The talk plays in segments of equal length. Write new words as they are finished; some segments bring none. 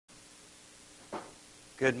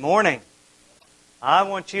Good morning. I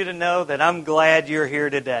want you to know that I'm glad you're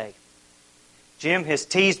here today. Jim has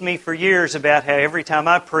teased me for years about how every time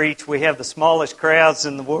I preach, we have the smallest crowds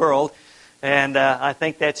in the world, and I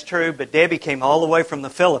think that's true, but Debbie came all the way from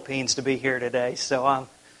the Philippines to be here today, so I'm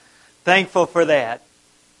thankful for that.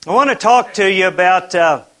 I want to talk to you about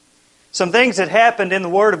some things that happened in the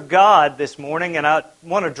Word of God this morning, and I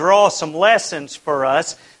want to draw some lessons for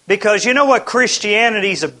us, because you know what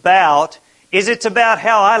Christianity's about? It's about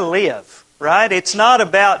how I live, right? It's not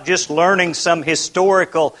about just learning some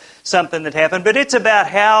historical something that happened, but it's about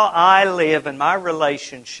how I live and my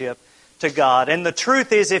relationship to God. And the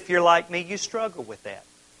truth is, if you're like me, you struggle with that.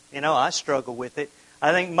 You know, I struggle with it.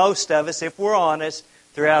 I think most of us, if we're honest,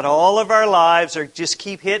 throughout all of our lives, are just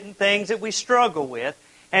keep hitting things that we struggle with.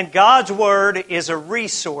 And God's Word is a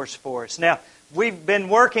resource for us. Now, we've been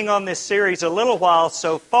working on this series a little while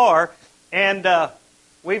so far, and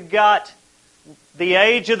we've got the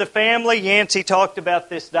age of the family. Yancey talked about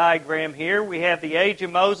this diagram here. We have the age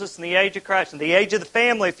of Moses and the age of Christ. And the age of the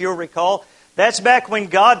family, if you'll recall, that's back when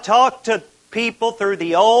God talked to people through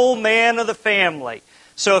the old man of the family.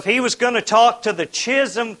 So if He was going to talk to the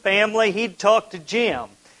Chisholm family, He'd talk to Jim.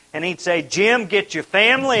 And He'd say, Jim, get your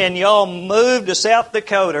family and y'all move to South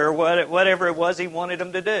Dakota, or whatever it was He wanted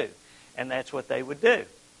them to do. And that's what they would do.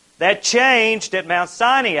 That changed at Mount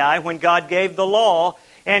Sinai when God gave the law.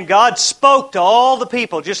 And God spoke to all the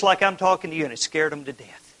people, just like I'm talking to you, and it scared them to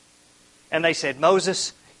death. And they said,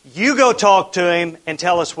 Moses, you go talk to him and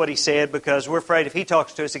tell us what he said, because we're afraid if he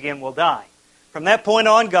talks to us again, we'll die. From that point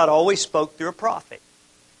on, God always spoke through a prophet.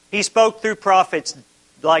 He spoke through prophets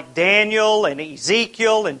like Daniel and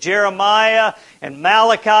Ezekiel and Jeremiah and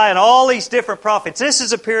Malachi and all these different prophets. This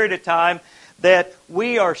is a period of time that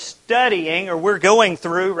we are studying, or we're going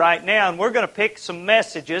through right now, and we're going to pick some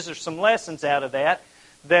messages or some lessons out of that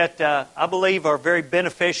I believe are very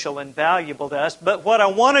beneficial and valuable to us. But what I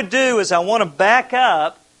want to do is I want to back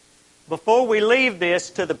up, before we leave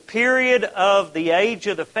this, to the period of the age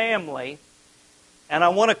of the family, and I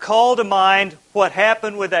want to call to mind what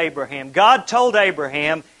happened with Abraham. God told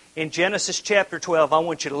Abraham in Genesis chapter 12, I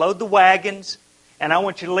want you to load the wagons, and I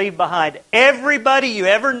want you to leave behind everybody you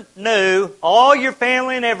ever knew, all your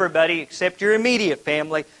family and everybody except your immediate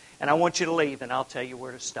family, and I want you to leave, and I'll tell you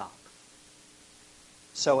where to stop.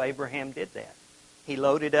 So Abraham did that. He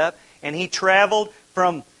loaded up, and he traveled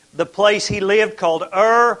from the place he lived called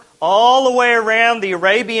Ur all the way around the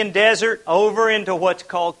Arabian desert over into what's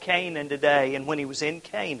called Canaan today. And when he was in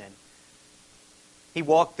Canaan, he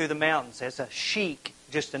walked through the mountains as a sheik,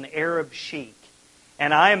 just an Arab sheik.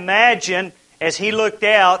 And I imagine as he looked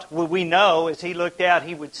out, we know as he looked out,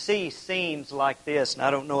 he would see scenes like this. And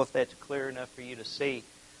I don't know if that's clear enough for you to see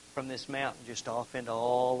from this mountain just off into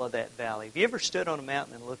all of that valley. Have you ever stood on a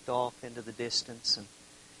mountain and looked off into the distance, and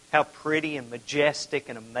how pretty and majestic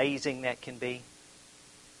and amazing that can be?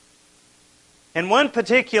 And one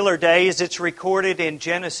particular day, as it's recorded in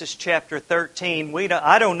Genesis chapter 13,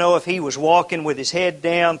 I don't know if he was walking with his head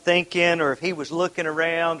down thinking, or if he was looking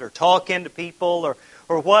around or talking to people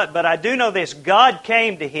or what, but I do know this. God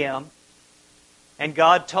came to him, and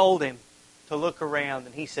God told him to look around,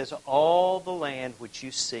 and He says, all the land which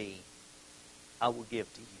you see, I will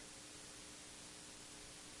give to you.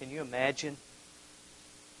 Can you imagine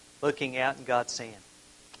looking out and God saying,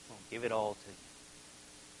 I'll give it all to you?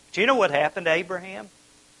 Do you know what happened to Abraham?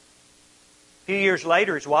 A few years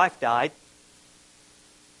later, his wife died,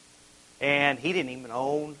 and he didn't even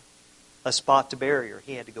own a spot to bury her.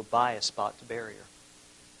 He had to go buy a spot to bury her.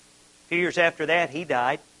 A few years after that, he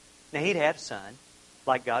died. Now, he'd had a son,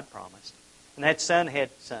 like God promised. And that son had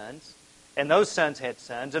sons, and those sons had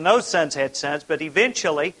sons, and those sons had sons. But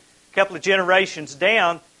eventually, a couple of generations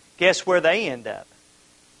down, guess where they end up?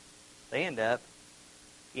 They end up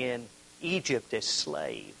in Egypt as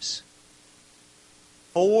slaves.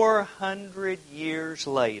 400 years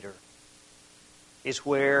later is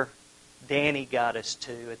where Danny got us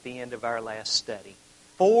to at the end of our last study.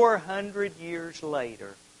 400 years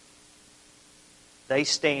later, they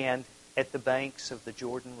stand at the banks of the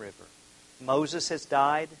Jordan River. Moses has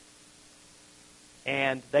died,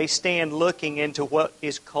 and they stand looking into what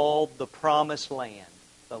is called the Promised Land,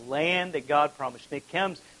 the land that God promised.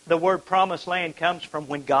 The word Promised Land comes from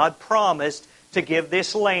when God promised to give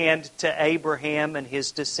this land to Abraham and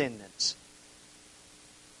his descendants.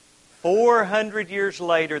 400 years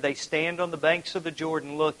later, they stand on the banks of the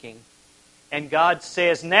Jordan looking, and God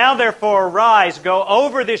says, now therefore arise, go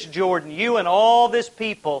over this Jordan, you and all this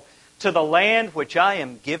people, to the land which I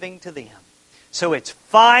am giving to them. So it's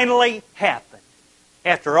finally happened.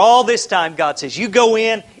 After all this time, God says, you go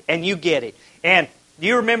in and you get it. And do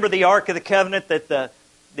you remember the Ark of the Covenant that the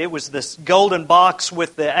it was this golden box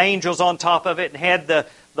with the angels on top of it and had the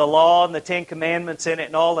law and the Ten Commandments in it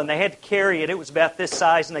and all, and they had to carry it. It was about this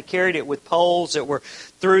size, and they carried it with poles that were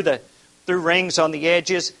through rings on the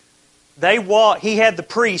edges. He had the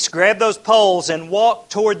priests grab those poles and walk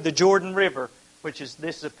toward the Jordan River, which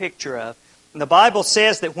this is a picture of. And the Bible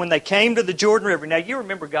says that when they came to the Jordan River, now you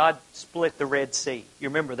remember God split the Red Sea. You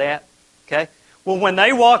remember that? Okay. Well, when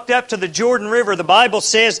they walked up to the Jordan River, the Bible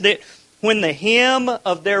says that when the hem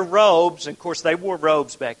of their robes, and of course they wore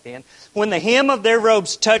robes back then, when the hem of their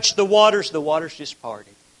robes touched the waters just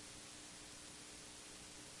parted.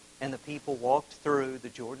 And the people walked through the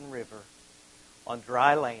Jordan River on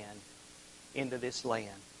dry land into this land.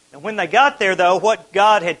 And when they got there, though, what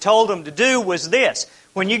God had told them to do was this.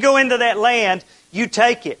 When you go into that land, you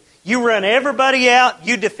take it. You run everybody out.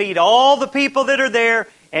 You defeat all the people that are there.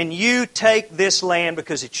 And you take this land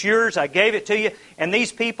because it's yours. I gave it to you. And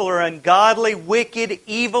these people are ungodly, wicked,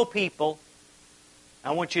 evil people.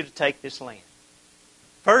 I want you to take this land.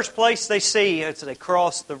 First place they see as they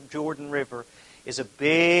cross the Jordan River is a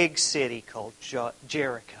big city called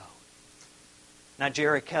Jericho. Not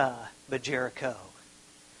Jericho, but Jericho.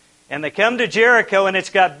 And they come to Jericho, and it's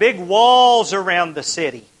got big walls around the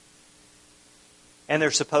city. And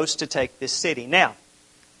they're supposed to take this city. Now,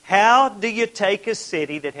 how do you take a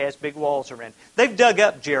city that has big walls around it? They've dug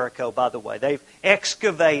up Jericho, by the way. They've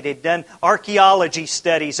excavated, done archaeology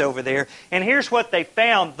studies over there. And here's what they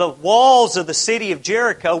found. The walls of the city of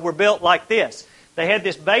Jericho were built like this. They had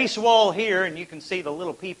this base wall here, and you can see the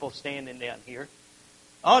little people standing down here.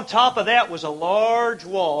 On top of that was a large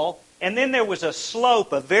wall, and then there was a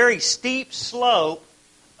slope, a very steep slope,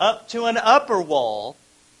 up to an upper wall.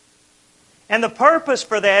 And the purpose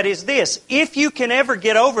for that is this. If you can ever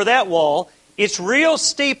get over that wall, it's real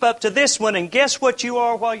steep up to this one, and guess what you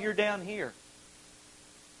are while you're down here?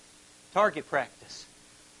 Target practice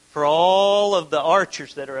for all of the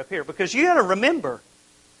archers that are up here. Because you got to remember,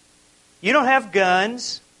 you don't have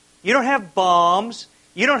guns, you don't have bombs,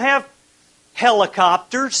 you don't have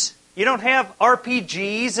helicopters, you don't have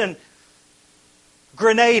RPGs and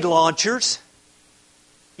grenade launchers.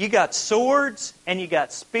 You got swords, and you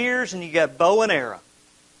got spears, and you got bow and arrow.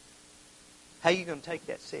 How are you going to take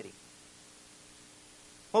that city?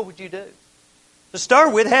 What would you do? To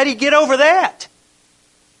start with, how do you get over that?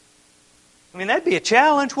 I mean, that'd be a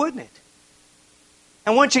challenge, wouldn't it?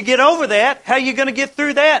 And once you get over that, how are you going to get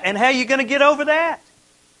through that? And how are you going to get over that?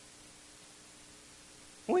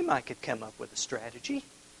 We might could come up with a strategy.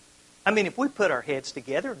 I mean, if we put our heads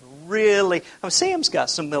together and really... Sam's got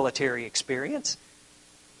some military experience.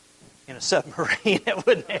 In a submarine, it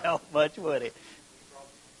wouldn't help much, would it?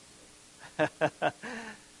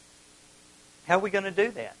 How are we going to do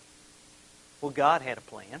that? Well, God had a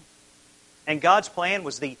plan. And God's plan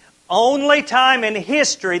was the only time in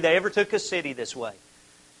history they ever took a city this way.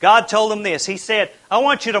 God told them this. He said, I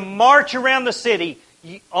want you to march around the city.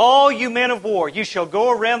 All you men of war, you shall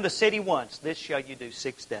go around the city once. This shall you do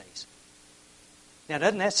 6 days. Now,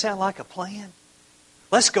 doesn't that sound like a plan?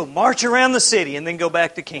 Let's go march around the city and then go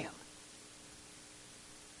back to camp.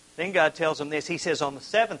 Then God tells them this. He says, on the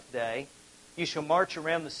 7th day, you shall march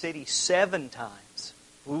around the city 7 times.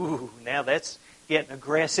 Ooh, now that's getting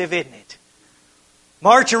aggressive, isn't it?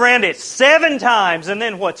 March around it 7 times, and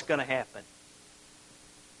then what's going to happen?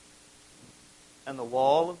 And the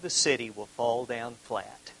wall of the city will fall down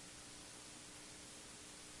flat.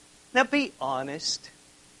 Now be honest.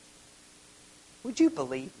 Would you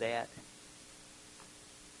believe that?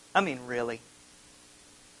 I mean, really?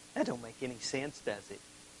 That don't make any sense, does it?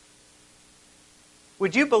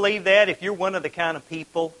 Would you believe that if you're one of the kind of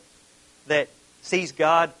people that sees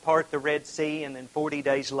God part the Red Sea and then 40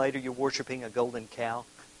 days later you're worshiping a golden cow?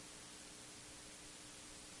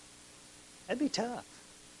 That'd be tough.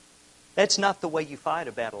 That's not the way you fight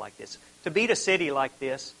a battle like this. To beat a city like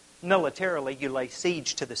this, militarily, you lay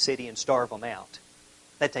siege to the city and starve them out.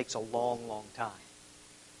 That takes a long, long time.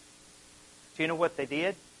 Do you know what they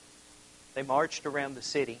did? They marched around the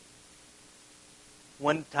city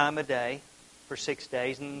 1 time a day for 6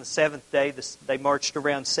 days. And on the 7th day, they marched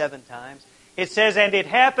around 7 times. It says, and it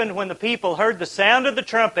happened when the people heard the sound of the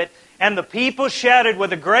trumpet, and the people shouted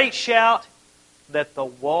with a great shout, that the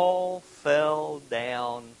wall fell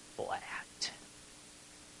down flat.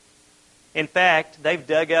 In fact, they've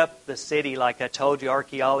dug up the city like I told you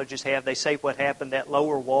archaeologists have. They say what happened, that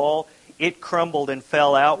lower wall, it crumbled and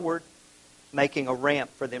fell outward, making a ramp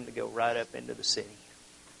for them to go right up into the city.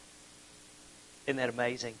 Isn't that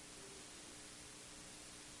amazing?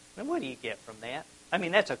 And what do you get from that? I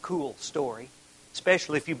mean, that's a cool story,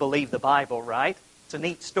 especially if you believe the Bible, right? It's a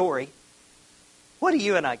neat story. What do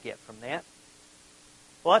you and I get from that?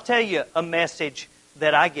 Well, I'll tell you a message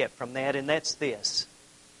that I get from that, and that's this.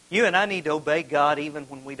 You and I need to obey God even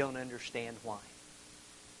when we don't understand why.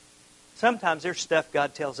 Sometimes there's stuff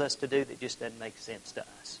God tells us to do that just doesn't make sense to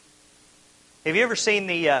us. Have you ever seen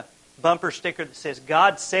the bumper sticker that says,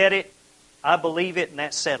 God said it, I believe it, and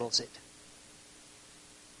that settles it?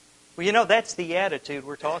 Well, you know, that's the attitude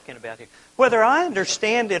we're talking about here. Whether I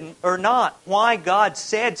understand it or not, why God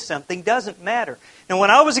said something doesn't matter. Now, when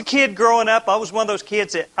I was a kid growing up, I was one of those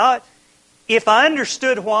kids that, if I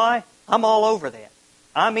understood why, I'm all over that.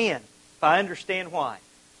 I'm in, if I understand why.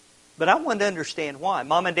 But I wanted to understand why.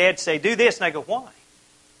 Mom and Dad say, do this, and I go, why?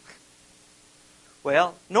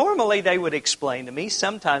 Well, normally they would explain to me.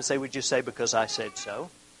 Sometimes they would just say, because I said so.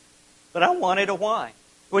 But I wanted a why.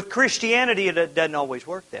 With Christianity, it doesn't always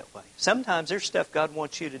work that way. Sometimes there's stuff God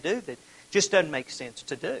wants you to do that just doesn't make sense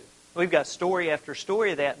to do. We've got story after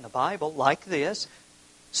story of that in the Bible, like this.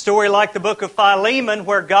 Story like the book of Philemon,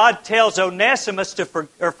 where God tells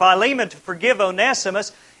Philemon to forgive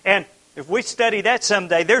Onesimus. And if we study that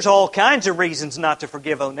someday, there's all kinds of reasons not to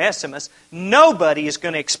forgive Onesimus. Nobody is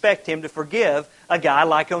going to expect him to forgive a guy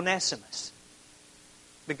like Onesimus.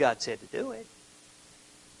 But God said to do it.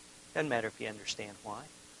 Doesn't matter if you understand why.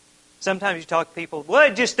 Sometimes you talk to people, well,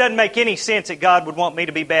 it just doesn't make any sense that God would want me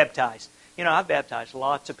to be baptized. You know, I've baptized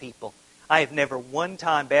lots of people. I have never one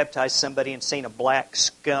time baptized somebody and seen a black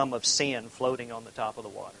scum of sin floating on the top of the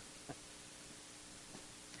water.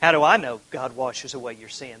 How do I know God washes away your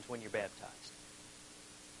sins when you're baptized?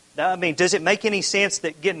 I mean, does it make any sense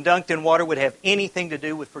that getting dunked in water would have anything to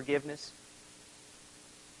do with forgiveness?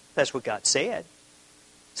 That's what God said.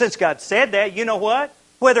 Since God said that, you know what?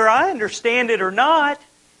 Whether I understand it or not,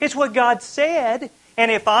 it's what God said. And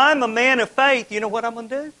if I'm a man of faith, you know what I'm going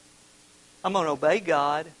to do? I'm going to obey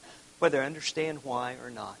God, whether I understand why or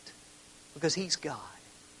not. Because He's God,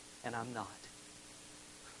 and I'm not.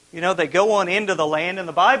 You know, they go on into the land, and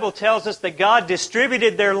the Bible tells us that God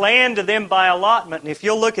distributed their land to them by allotment. And if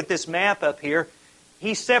you'll look at this map up here,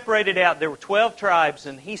 He separated out, there were 12 tribes,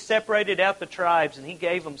 and He separated out the tribes, and He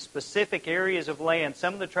gave them specific areas of land.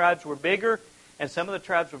 Some of the tribes were bigger, and some of the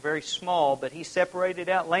tribes were very small, but He separated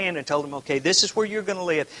out land and told them, okay, this is where you're going to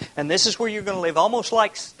live, and this is where you're going to live, almost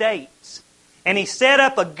like states. And He set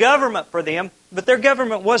up a government for them, but their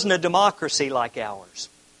government wasn't a democracy like ours.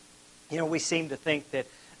 You know, we seem to think that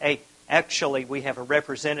actually we have a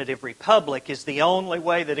representative republic is the only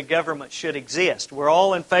way that a government should exist. We're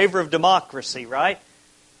all in favor of democracy, right?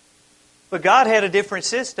 But God had a different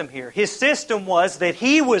system here. His system was that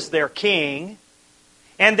He was their king,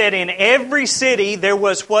 and that in every city there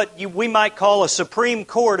was what we might call a supreme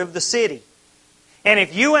court of the city. And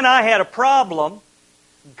if you and I had a problem,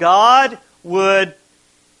 God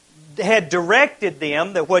had directed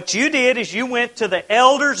them that what you did is you went to the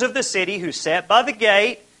elders of the city who sat by the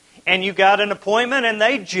gate, and you got an appointment, and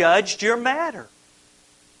they judged your matter.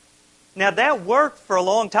 Now, that worked for a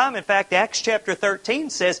long time. In fact, Acts chapter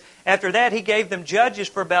 13 says, after that, He gave them judges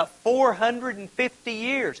for about 450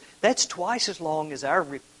 years. That's twice as long as our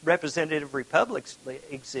representative republics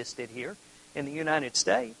existed here in the United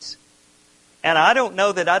States. And I don't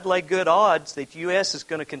know that I'd lay good odds that the U.S. is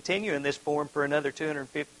going to continue in this form for another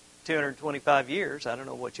 225 years. I don't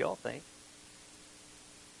know what y'all think.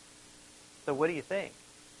 So what do you think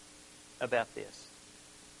about this?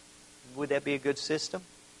 Would that be a good system?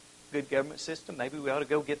 Good government system? Maybe we ought to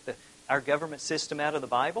go get our government system out of the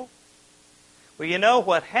Bible? Well, you know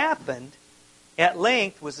what happened at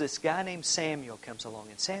length was this guy named Samuel comes along.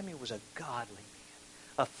 And Samuel was a godly man.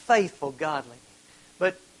 A faithful, godly man.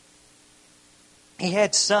 But he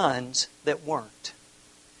had sons that weren't.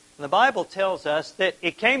 And the Bible tells us that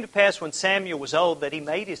it came to pass when Samuel was old that he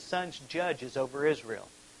made his sons judges over Israel.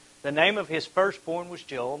 The name of his firstborn was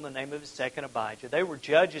Joel, and the name of his second Abijah. They were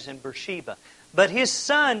judges in Beersheba. But his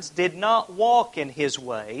sons did not walk in his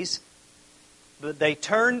ways, but they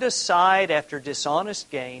turned aside after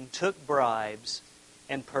dishonest gain, took bribes,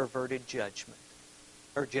 and perverted judgment,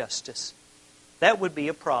 or justice. That would be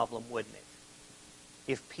a problem, wouldn't it?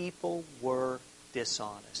 If people were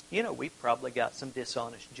dishonest. You know, we've probably got some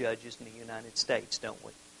dishonest judges in the United States, don't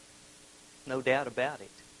we? No doubt about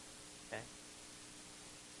it. Okay?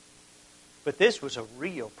 But this was a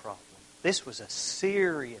real problem. This was a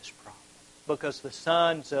serious problem because the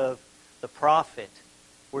sons of the prophet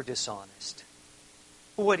were dishonest.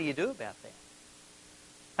 Well, what do you do about that?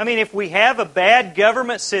 I mean, if we have a bad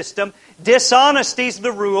government system, dishonesty's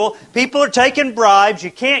the rule, people are taking bribes,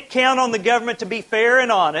 you can't count on the government to be fair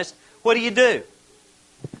and honest, what do?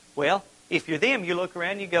 Well, if you're them, you look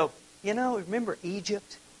around and you go, you know, remember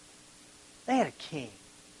Egypt? They had a king,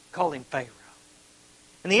 called him Pharaoh.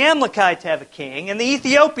 And the Amalekites have a king, and the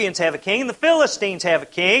Ethiopians have a king, and the Philistines have a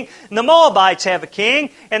king, and the Moabites have a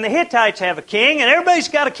king, and the Hittites have a king, and everybody's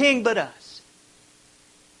got a king but us.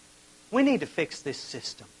 We need to fix this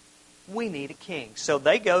system. We need a king. So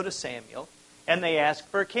they go to Samuel, and they ask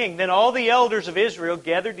for a king. Then all the elders of Israel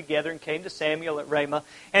gathered together and came to Samuel at Ramah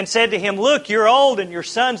and said to him, "Look, you're old, and your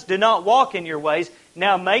sons do not walk in your ways.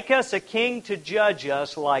 Now make us a king to judge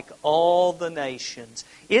us like all the nations."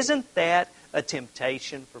 Isn't that a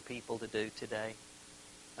temptation for people to do today?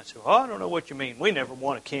 I said, "Oh, I don't know what you mean. We never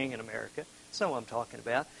want a king in America." That's not what I'm talking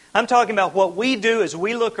about. I'm talking about what we do is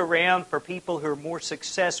we look around for people who are more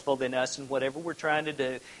successful than us in whatever we're trying to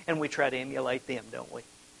do, and we try to emulate them, don't we?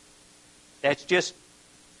 That's just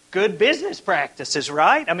good business practices,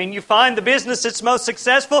 right? I mean, you find the business that's most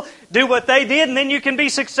successful, do what they did, and then you can be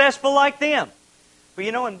successful like them. But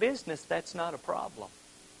you know, in business, that's not a problem.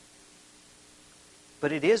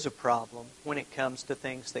 But it is a problem when it comes to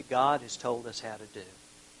things that God has told us how to do.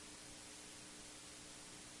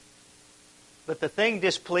 But the thing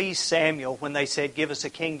displeased Samuel when they said, "Give us a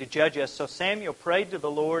king to judge us." So Samuel prayed to the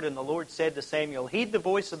Lord, and the Lord said to Samuel, "Heed the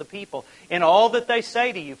voice of the people in all that they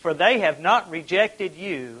say to you, for they have not rejected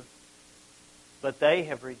you, but they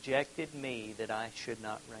have rejected me, that I should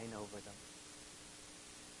not reign over them."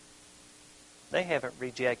 They haven't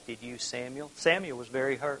rejected you, Samuel. Samuel was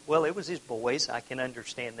very hurt. Well, it was his boys. I can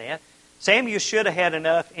understand that. Samuel should have had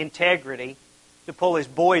enough integrity to pull his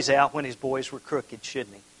boys out when his boys were crooked,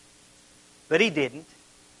 shouldn't he? But he didn't.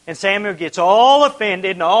 And Samuel gets all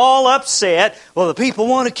offended and all upset. Well, the people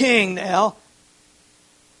want a king now.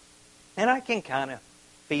 And I can kind of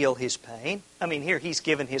feel his pain. I mean, here he's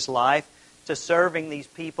given his life to serving these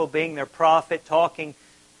people, being their prophet, talking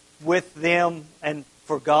with them and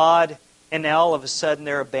for God. And now all of a sudden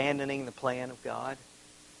they're abandoning the plan of God.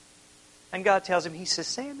 And God tells him, He says,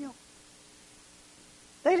 "Samuel,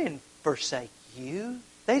 they didn't forsake you.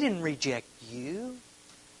 They didn't reject you.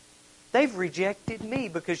 They've rejected me,"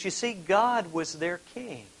 because you see, God was their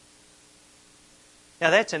king. Now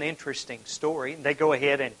that's an interesting story. They go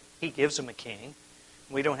ahead and He gives them a king.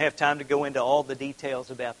 We don't have time to go into all the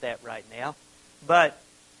details about that right now. But,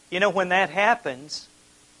 you know, when that happens,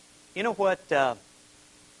 you know what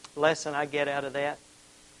lesson I get out of that?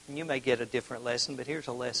 And you may get a different lesson, but here's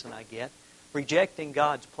a lesson I get. Rejecting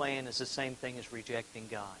God's plan is the same thing as rejecting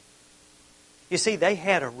God. You see, they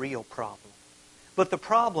had a real problem. But the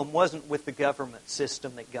problem wasn't with the government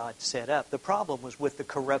system that God set up. The problem was with the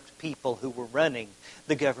corrupt people who were running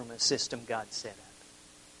the government system God set up.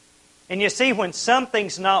 And you see, when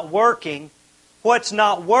something's not working, what's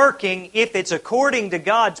not working, if it's according to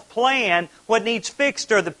God's plan, what needs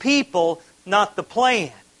fixed are the people, not the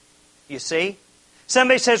plan. You see?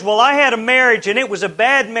 Somebody says, "Well, I had a marriage and it was a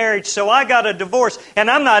bad marriage, so I got a divorce,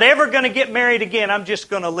 and I'm not ever going to get married again. I'm just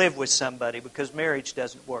going to live with somebody because marriage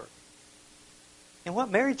doesn't work." And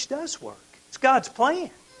what marriage does work. It's God's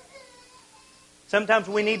plan. Sometimes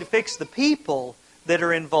we need to fix the people that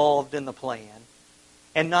are involved in the plan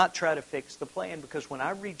and not try to fix the plan, because when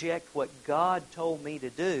I reject what God told me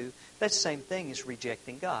to do, that's the same thing as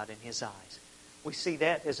rejecting God in His eyes. We see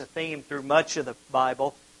that as a theme through much of the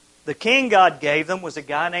Bible. The king God gave them was a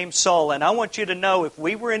guy named Saul. And I want you to know, if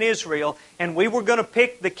we were in Israel and we were going to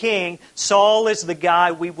pick the king, Saul is the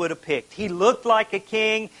guy we would have picked. He looked like a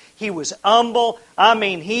king. He was humble. I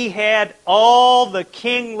mean, he had all the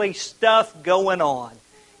kingly stuff going on.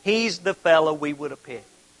 He's the fellow we would have picked.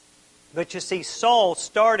 But you see, Saul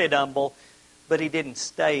started humble, but he didn't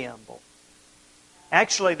stay humble.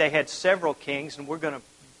 Actually, they had several kings, and we're going to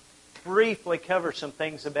briefly cover some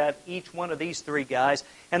things about each one of these three guys.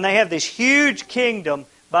 And they have this huge kingdom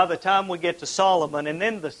by the time we get to Solomon. And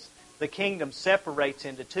then the kingdom separates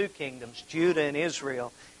into two kingdoms, Judah and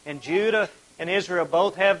Israel. And Judah and Israel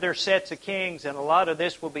both have their sets of kings. And a lot of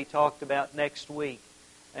this will be talked about next week.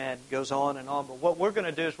 And it goes on and on. But what we're going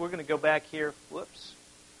to do is we're going to go back here,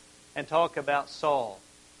 and talk about Saul.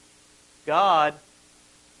 God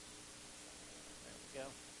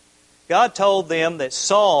told them that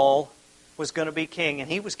Saul was going to be king.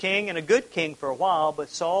 And he was king and a good king for a while. But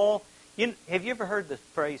Saul, have you ever heard the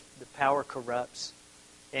phrase, the power corrupts?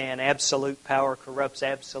 And absolute power corrupts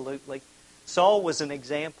absolutely. Saul was an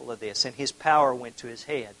example of this, and his power went to his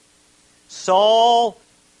head. Saul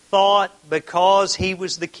thought because he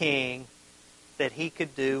was the king that he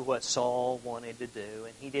could do what Saul wanted to do.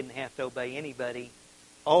 And he didn't have to obey anybody,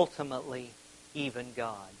 ultimately even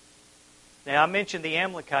God. Now, I mentioned the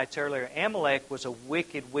Amalekites earlier. Amalek was a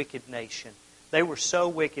wicked, wicked nation. They were so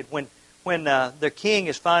wicked. When their king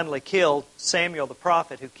is finally killed, Samuel the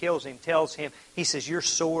prophet who kills him tells him, he says, "Your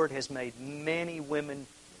sword has made many women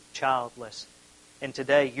childless." And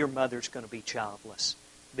today your mother's going to be childless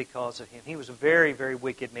because of him. He was a very, very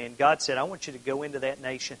wicked man. God said, I want you to go into that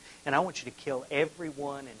nation and I want you to kill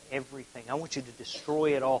everyone and everything. I want you to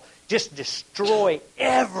destroy it all. Just destroy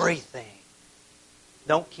everything.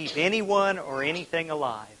 Don't keep anyone or anything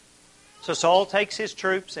alive. So Saul takes his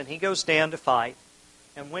troops and he goes down to fight.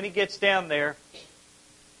 And when he gets down there,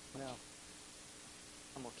 well,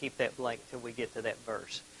 I'm going to keep that blank till we get to that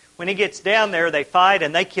verse. When he gets down there, they fight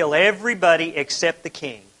and they kill everybody except the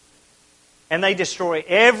king. And they destroy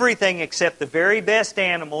everything except the very best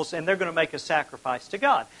animals, and they're going to make a sacrifice to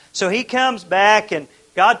God. So he comes back, and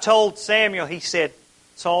God told Samuel, he said,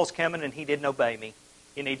 Saul's coming and he didn't obey me.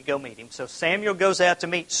 You need to go meet him. So Samuel goes out to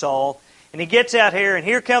meet Saul, and he gets out here, and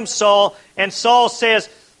here comes Saul, and Saul says,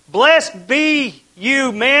 Blessed be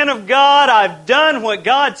you, man of God, I've done what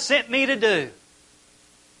God sent me to do.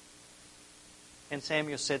 And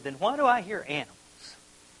Samuel said, Then why do I hear animals?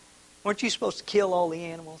 Weren't you supposed to kill all the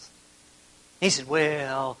animals? He said,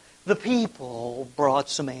 Well, the people brought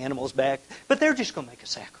some animals back, but they're just going to make a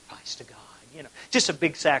sacrifice to God. You know, just a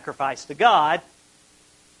big sacrifice to God.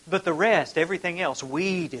 But the rest, everything else,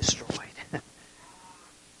 we destroyed.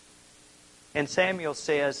 And Samuel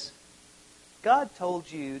says, God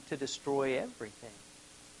told you to destroy everything.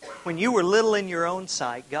 When you were little in your own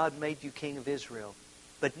sight, God made you king of Israel.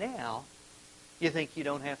 But now, you think you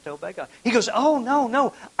don't have to obey God. He goes, Oh,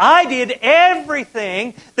 no. I did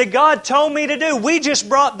everything that God told me to do. We just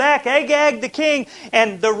brought back Agag the king,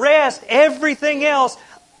 and the rest, everything else,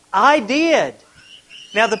 I did.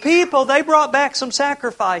 Now the people, they brought back some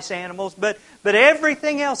sacrifice animals, but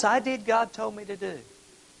everything else I did, God told me to do.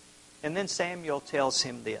 And then Samuel tells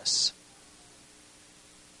him this.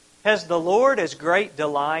 Has the Lord as great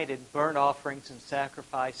delight in burnt offerings and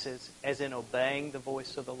sacrifices as in obeying the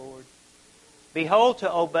voice of the Lord? Behold,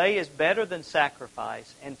 to obey is better than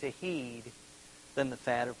sacrifice, and to heed than the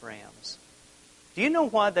fat of rams. Do you know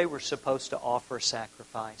why they were supposed to offer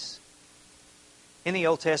sacrifice? In the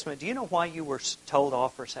Old Testament, do you know why you were told to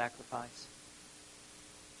offer sacrifice?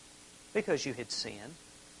 Because you had sinned.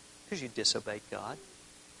 Because you disobeyed God.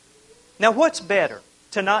 Now what's better?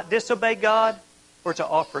 To not disobey God or to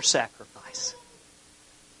offer sacrifice?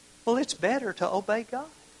 Well, it's better to obey God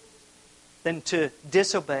than to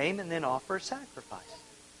disobey Him and then offer a sacrifice.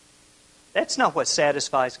 That's not what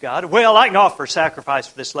satisfies God. Well, I can offer a sacrifice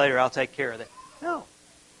for this later. I'll take care of that. No.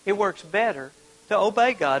 It works better to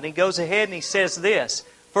obey God. And He goes ahead and He says this,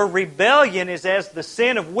 For rebellion is as the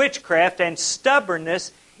sin of witchcraft, and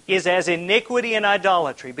stubbornness is as iniquity and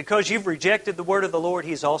idolatry. Because you've rejected the word of the Lord,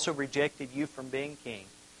 He's also rejected you from being king.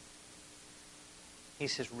 He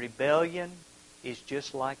says, rebellion is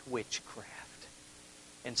just like witchcraft.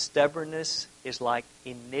 And stubbornness is like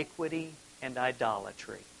iniquity and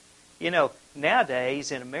idolatry. You know,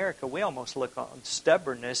 nowadays in America, we almost look on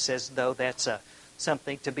stubbornness as though that's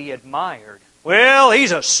something to be admired. Well,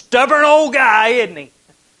 he's a stubborn old guy, isn't he?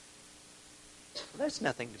 Well, that's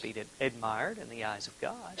nothing to be admired in the eyes of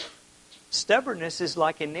God. Stubbornness is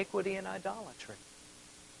like iniquity and idolatry.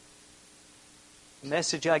 The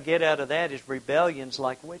message I get out of that is rebellion's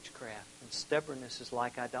like witchcraft. Stubbornness is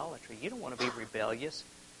like idolatry. You don't want to be rebellious.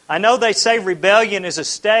 I know they say rebellion is a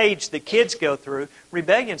stage that kids go through.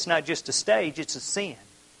 Rebellion's not just a stage, it's a sin.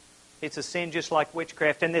 It's a sin just like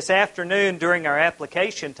witchcraft. And this afternoon during our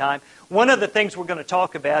application time, one of the things we're going to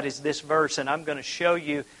talk about is this verse, and I'm going to show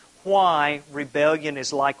you why rebellion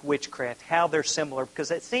is like witchcraft, how they're similar, because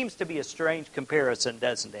it seems to be a strange comparison,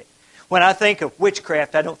 doesn't it? When I think of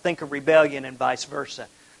witchcraft, I don't think of rebellion and vice versa.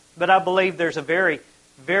 But I believe there's a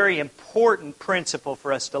very important principle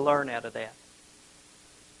for us to learn out of that.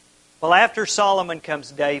 Well, after Solomon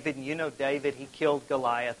comes David, and you know David, he killed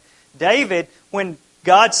Goliath. David, when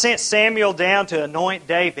God sent Samuel down to anoint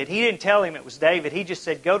David, He didn't tell him it was David. He just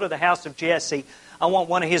said, Go to the house of Jesse. I want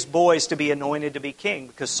one of his boys to be anointed to be king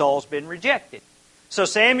because Saul's been rejected. So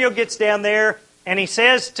Samuel gets down there and he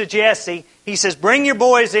says to Jesse, he says, Bring your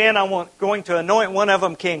boys in. I'm going to anoint one of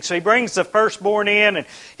them king. So he brings the firstborn in, and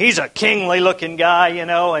he's a kingly looking guy, you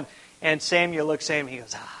know. And Samuel looks at him and he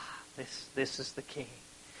goes, this is the king.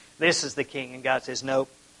 This is the king. And God says, Nope,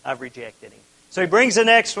 I've rejected him. So he brings the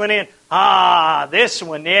next one in. This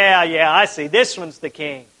one, yeah, I see. This one's the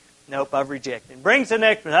king. Nope, I've rejected him. Brings the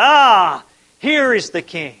next one. Here is the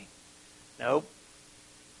king. Nope.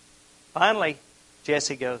 Finally,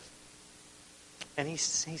 Jesse goes, and he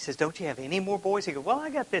says, Don't you have any more boys? He goes, Well,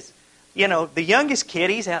 I got this. You know, the youngest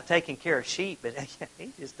kid, he's out taking care of sheep, but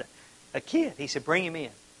he's just a kid. He said, Bring him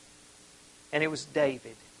in. And it was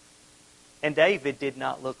David. And David did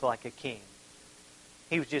not look like a king.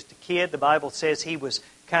 He was just a kid. The Bible says he was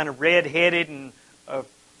kind of red-headed and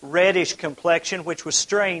reddish complexion, which was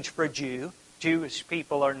strange for a Jew. Jewish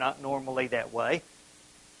people are not normally that way.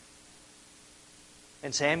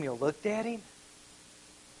 And Samuel looked at him,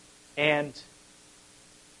 and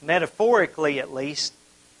metaphorically at least,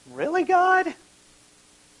 really, God?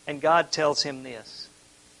 And God tells him this: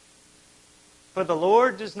 for the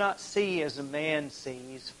Lord does not see as a man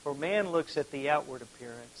sees, for man looks at the outward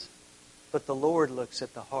appearance, but the Lord looks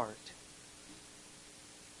at the heart.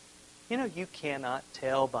 You know, you cannot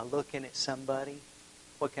tell by looking at somebody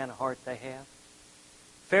what kind of heart they have.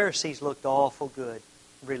 Pharisees looked awful good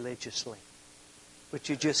religiously, but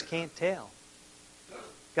you just can't tell.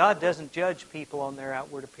 God doesn't judge people on their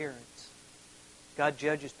outward appearance. God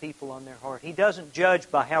judges people on their heart. He doesn't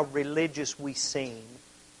judge by how religious we seem.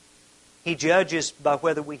 He judges by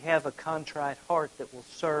whether we have a contrite heart that will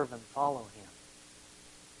serve and follow Him.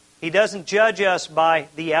 He doesn't judge us by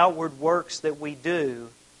the outward works that we do,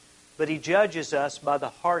 but He judges us by the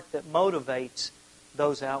heart that motivates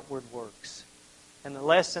those outward works. And the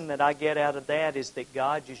lesson that I get out of that is that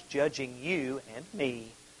God is judging you and me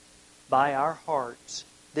by our hearts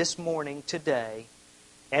this morning, today,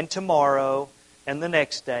 and tomorrow, and the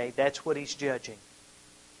next day. That's what He's judging.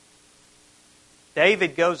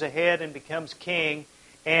 David goes ahead and becomes king,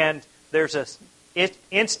 and there's an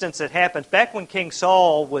instance that happens. Back when King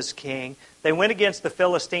Saul was king, they went against the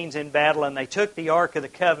Philistines in battle, and they took the Ark of the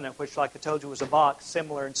Covenant, which, like I told you, was a box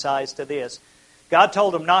similar in size to this. God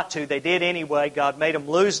told them not to. They did anyway. God made them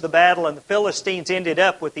lose the battle, and the Philistines ended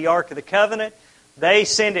up with the Ark of the Covenant. They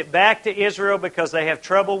send it back to Israel because they have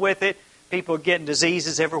trouble with it. People are getting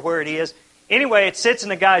diseases everywhere it is. Anyway, it sits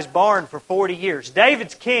in a guy's barn for 40 years.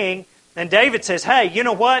 David's king, and David says, hey, you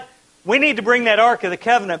know what? We need to bring that Ark of the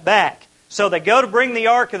Covenant back. So they go to bring the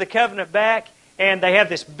Ark of the Covenant back, and they have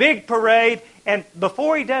this big parade. And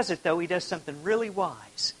before he does it, though, he does something really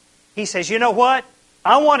wise. He says, you know what?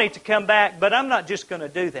 I want it to come back, but I'm not just going to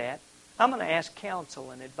do that. I'm going to ask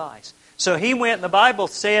counsel and advice. So he went, and the Bible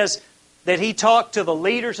says that he talked to the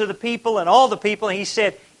leaders of the people and all the people, and he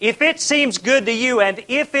said, if it seems good to you, and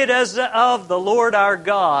if it is of the Lord our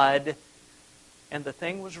God, and the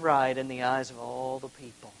thing was right in the eyes of all the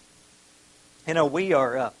people. You know, we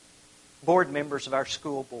are board members of our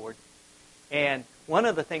school board, and one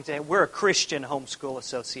of the things, we're a Christian homeschool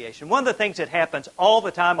association. One of the things that happens all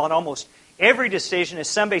the time on almost every decision is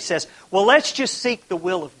somebody says, well, let's just seek the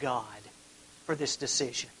will of God for this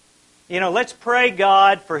decision. You know, let's pray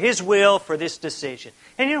God for His will for this decision.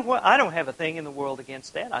 And you know what? I don't have a thing in the world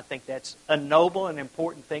against that. I think that's a noble and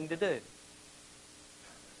important thing to do.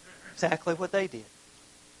 Exactly what they did.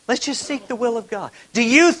 Let's just seek the will of God. Do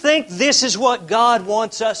you think this is what God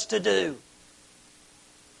wants us to do?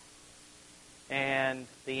 And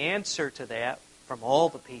the answer to that from all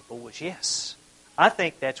the people was yes. I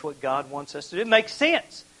think that's what God wants us to do. It makes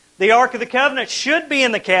sense. The Ark of the Covenant should be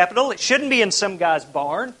in the capital. It shouldn't be in some guy's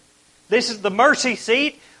barn. This is the mercy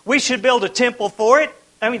seat. We should build a temple for it.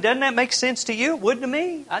 I mean, doesn't that make sense to you? It would to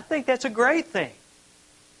me. I think that's a great thing.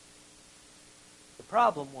 The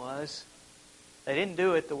problem was they didn't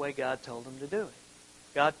do it the way God told them to do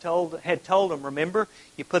it. God had told them, remember,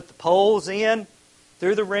 you put the poles in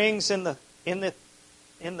through the rings in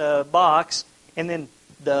the box, and then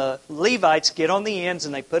the Levites get on the ends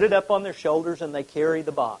and they put it up on their shoulders and they carry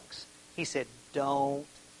the box. He said, don't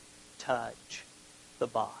touch the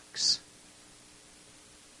box.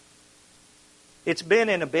 It's been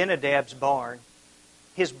in Abinadab's barn.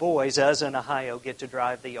 His boys, Uzzah and Ahio, get to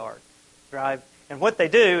drive the ark. And what they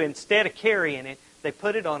do, instead of carrying it, they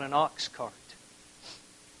put it on an ox cart.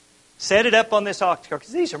 Set it up on this ox cart,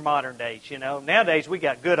 because these are modern days, you know. Nowadays we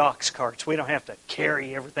got good ox carts. We don't have to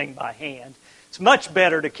carry everything by hand. It's much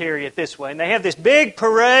better to carry it this way. And they have this big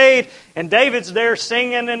parade, and David's there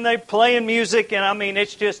singing, and they're playing music, and I mean,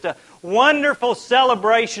 it's just a wonderful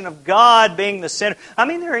celebration of God being the center. I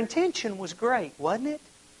mean, their intention was great, wasn't it?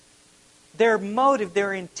 Their motive,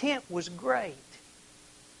 their intent was great.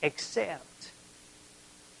 Except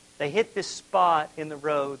they hit this spot in the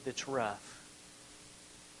road that's rough.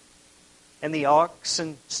 And the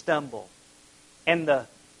oxen stumble. And the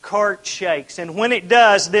cart shakes. And when it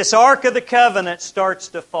does, this Ark of the Covenant starts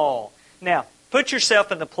to fall. Now, put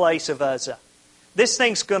yourself in the place of Uzzah. This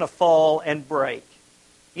thing's going to fall and break.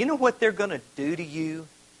 You know what they're going to do to you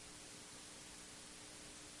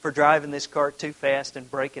for driving this cart too fast and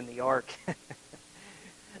breaking the ark?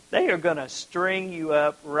 They are going to string you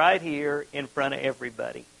up right here in front of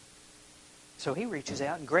everybody. So he reaches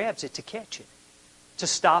out and grabs it to catch it, to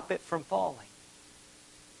stop it from falling.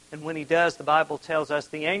 And when he does, the Bible tells us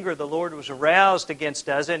the anger of the Lord was aroused against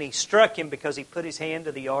Uzzah, and he struck him because he put his hand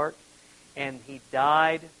to the ark, and he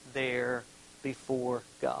died there before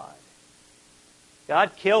God.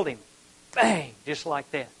 God killed him. Bang! Just like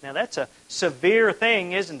that. Now that's a severe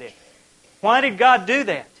thing, isn't it? Why did God do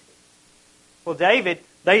that? Well, David,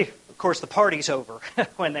 of course, the party's over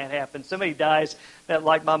when that happens. Somebody dies, that,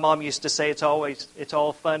 like my mom used to say, it's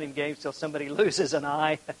all fun and games till somebody loses an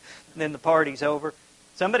eye, and then the party's over.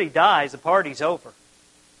 Somebody dies, the party's over.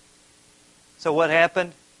 So what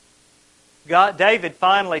happened? David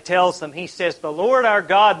finally tells them, he says, "The Lord our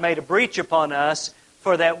God made a breach upon us,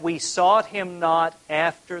 for that we sought Him not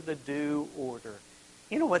after the due order."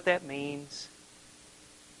 You know what that means?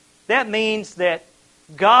 That means that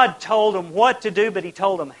God told them what to do, but He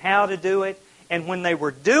told them how to do it. And when they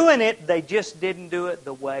were doing it, they just didn't do it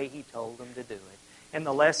the way He told them to do it. And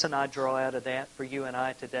the lesson I draw out of that for you and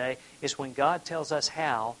I today is when God tells us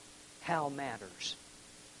how matters.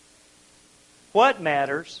 What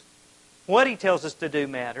matters? What He tells us to do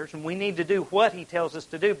matters, and we need to do what He tells us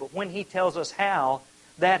to do. But when He tells us how,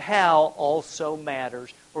 that how also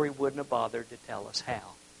matters, or He wouldn't have bothered to tell us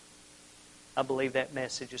how. I believe that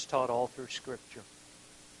message is taught all through Scripture.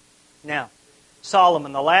 Now,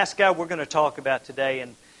 Solomon, the last guy we're going to talk about today,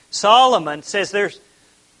 and Solomon says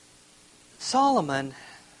Solomon,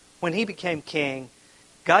 when he became king,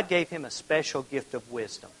 God gave him a special gift of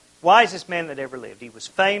wisdom. Wisest man that ever lived. He was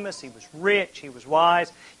famous, he was rich, he was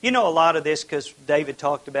wise. You know a lot of this because David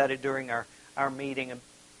talked about it during our meeting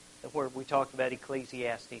where we talked about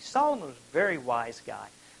Ecclesiastes. Solomon was a very wise guy.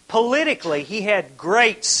 Politically, he had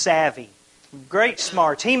great savvy, great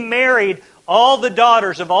smarts. He married all the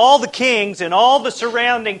daughters of all the kings in all the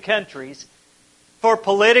surrounding countries for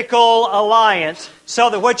political alliance,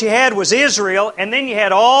 so that what you had was Israel, and then you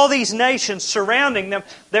had all these nations surrounding them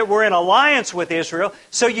that were in alliance with Israel,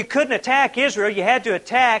 so you couldn't attack Israel. You had to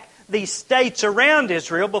attack these states around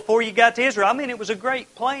Israel before you got to Israel. I mean, it was a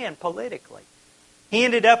great plan politically. He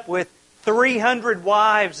ended up with 300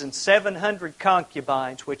 wives and 700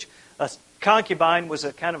 concubines, which a concubine was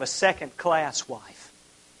a kind of a second-class wife.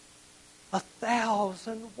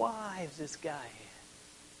 1,000 wives this guy had.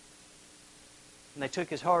 And they took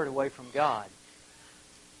his heart away from God.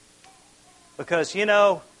 Because, you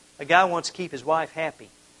know, a guy wants to keep his wife happy.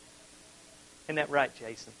 Isn't that right,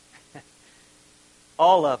 Jason?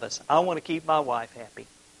 All of us. I want to keep my wife happy.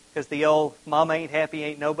 Because the old, "Mama ain't happy,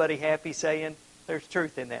 ain't nobody happy" saying, there's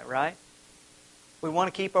truth in that, right? We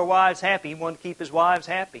want to keep our wives happy. He wanted to keep his wives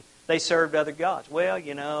happy. They served other gods. Well,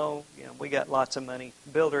 you know, we got lots of money.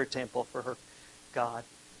 Build her a temple for her God.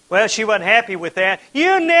 Well, she wasn't happy with that.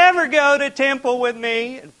 "You never go to temple with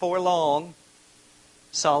me." And before long,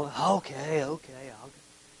 Solomon, okay, I'll go.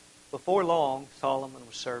 Before long, Solomon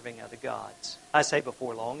was serving other gods. I say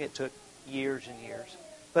before long, it took years and years.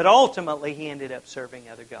 But ultimately, he ended up serving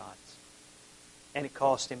other gods. And it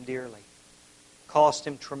cost him dearly. Cost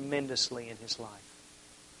him tremendously in his life.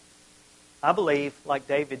 I believe, like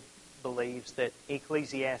David believes, that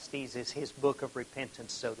Ecclesiastes is his book of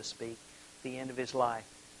repentance, so to speak, the end of his life,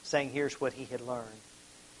 saying here's what he had learned.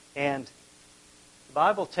 And the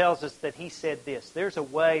Bible tells us that he said this: "There's a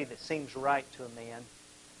way that seems right to a man,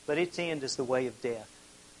 but its end is the way of death."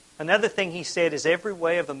 Another thing he said is every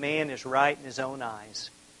way of a man is right in his own eyes.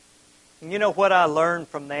 And you know what I learned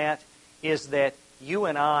from that is that you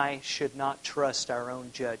and I should not trust our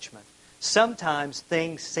own judgment. Sometimes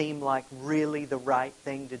things seem like really the right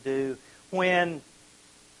thing to do when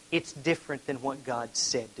it's different than what God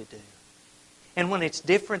said to do. And when it's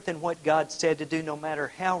different than what God said to do, no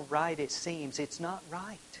matter how right it seems, it's not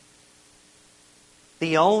right.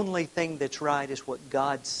 The only thing that's right is what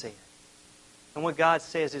God said. And what God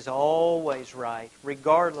says is always right,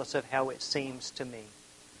 regardless of how it seems to me.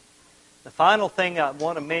 The final thing I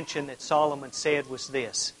want to mention that Solomon said was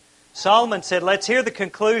this. Solomon said, let's hear the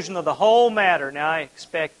conclusion of the whole matter. Now, I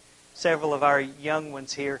expect several of our young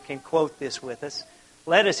ones here can quote this with us.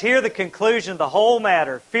 Let us hear the conclusion of the whole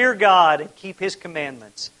matter. Fear God and keep His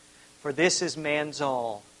commandments, for this is man's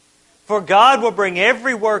all. For God will bring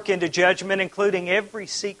every work into judgment, including every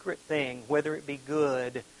secret thing, whether it be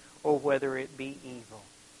good or whether it be evil.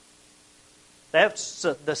 That's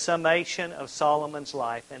the summation of Solomon's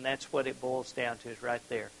life, and that's what it boils down to, is right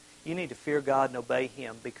there. You need to fear God and obey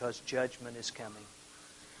Him because judgment is coming.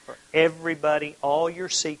 For everybody, all your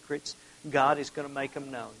secrets, God is going to make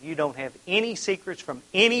them known. You don't have any secrets from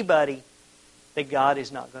anybody that God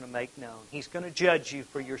is not going to make known. He's going to judge you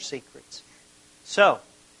for your secrets. So,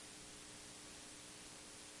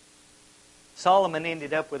 Solomon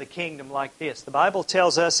ended up with a kingdom like this. The Bible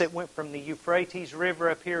tells us it went from the Euphrates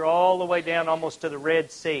River up here all the way down almost to the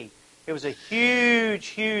Red Sea. It was a huge,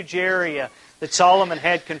 huge area that Solomon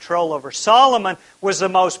had control over. Solomon was the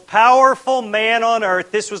most powerful man on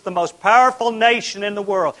earth. This was the most powerful nation in the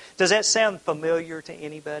world. Does that sound familiar to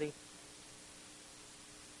anybody?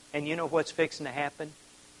 And you know what's fixing to happen?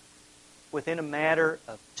 Within a matter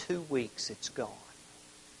of 2 weeks, it's gone.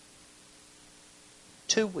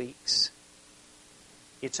 2 weeks,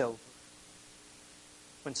 it's over.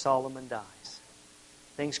 When Solomon dies,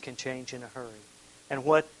 things can change in a hurry. And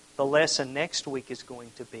what the lesson next week is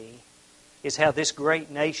going to be is how this great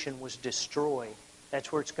nation was destroyed.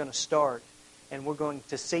 That's where it's going to start. And we're going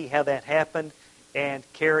to see how that happened and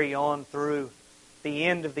carry on through the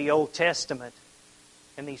end of the Old Testament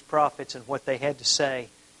and these prophets and what they had to say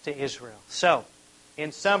to Israel. So,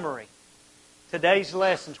 in summary, today's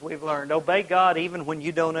lessons we've learned. Obey God even when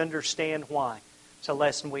you don't understand why. It's a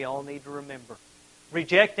lesson we all need to remember.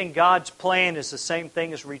 Rejecting God's plan is the same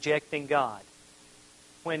thing as rejecting God.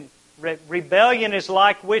 When rebellion is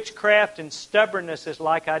like witchcraft and stubbornness is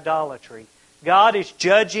like idolatry, God is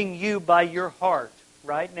judging you by your heart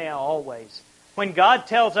right now, always. When God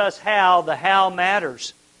tells us how, the how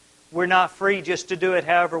matters. We're not free just to do it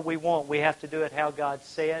however we want. We have to do it how God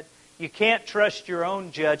said. You can't trust your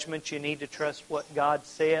own judgment. You need to trust what God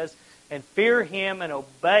says and fear Him and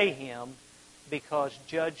obey Him because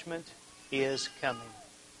judgment is coming.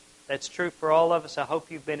 That's true for all of us. I hope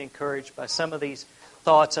you've been encouraged by some of these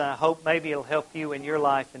thoughts, and I hope maybe it'll help you in your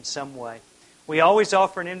life in some way. We always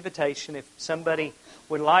offer an invitation. If somebody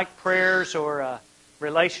would like prayers or a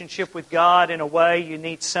relationship with God in a way, you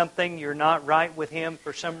need something, you're not right with Him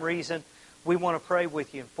for some reason, we want to pray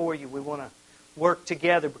with you and for you. We want to work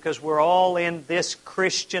together because we're all in this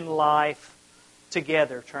Christian life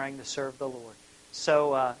together trying to serve the Lord.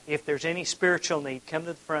 So if there's any spiritual need, come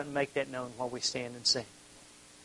to the front and make that known while we stand and sing.